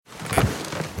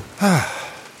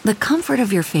The comfort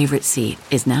of your favorite seat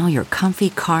is now your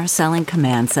comfy car-selling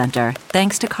command center,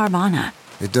 thanks to Carvana.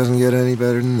 It doesn't get any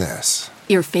better than this.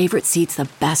 Your favorite seat's the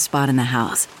best spot in the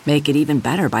house. Make it even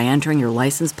better by entering your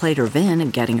license plate or VIN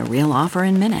and getting a real offer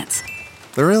in minutes.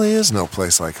 There really is no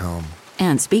place like home.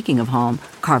 And speaking of home,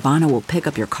 Carvana will pick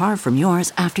up your car from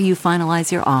yours after you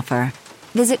finalize your offer.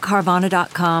 Visit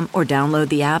Carvana.com or download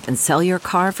the app and sell your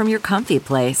car from your comfy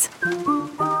place.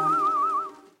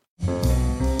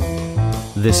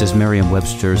 This is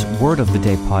Merriam-Webster's Word of the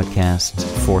Day podcast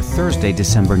for Thursday,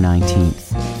 December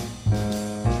 19th.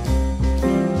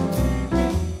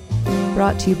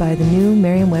 Brought to you by the new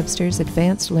Merriam-Webster's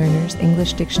Advanced Learners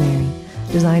English Dictionary,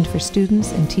 designed for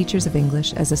students and teachers of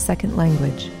English as a second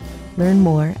language. Learn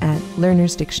more at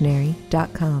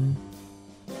learnersdictionary.com.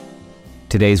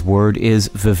 Today's word is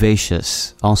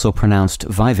vivacious, also pronounced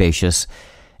vivacious,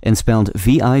 and spelled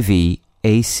vivacious.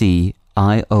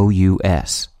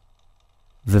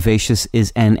 Vivacious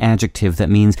is an adjective that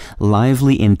means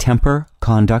lively in temper,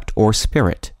 conduct, or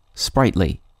spirit,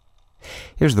 sprightly.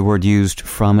 Here's the word used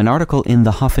from an article in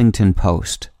the Huffington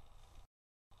Post.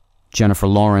 Jennifer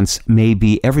Lawrence may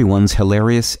be everyone's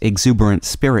hilarious, exuberant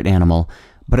spirit animal,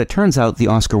 but it turns out the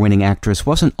Oscar-winning actress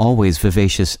wasn't always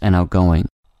vivacious and outgoing.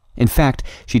 In fact,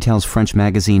 she tells French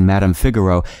magazine Madame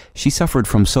Figaro she suffered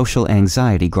from social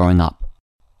anxiety growing up.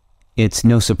 It's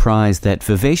no surprise that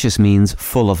vivacious means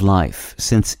full of life,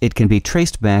 since it can be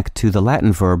traced back to the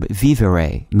Latin verb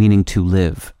vivere, meaning to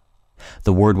live.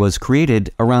 The word was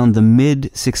created around the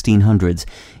mid-1600s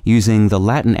using the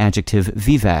Latin adjective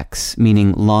vivax,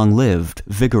 meaning long-lived,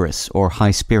 vigorous, or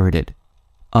high-spirited.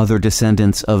 Other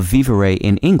descendants of vivere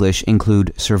in English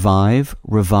include survive,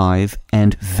 revive,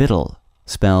 and victual,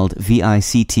 spelled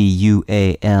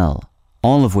victual,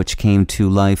 all of which came to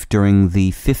life during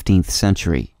the 15th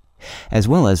century, as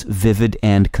well as vivid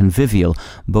and convivial,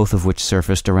 both of which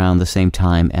surfaced around the same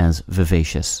time as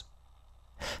vivacious.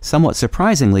 Somewhat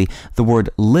surprisingly, the word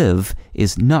live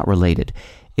is not related.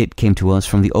 It came to us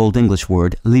from the Old English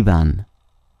word libban.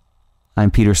 I'm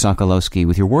Peter Sokolowski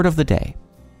with your Word of the Day.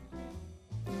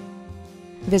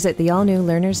 Visit the all-new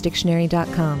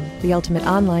learnersdictionary.com, the ultimate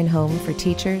online home for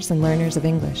teachers and learners of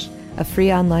English. A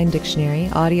free online dictionary,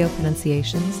 audio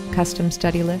pronunciations, custom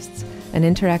study lists, and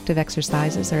interactive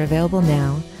exercises are available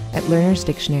now at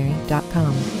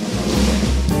learnersdictionary.com.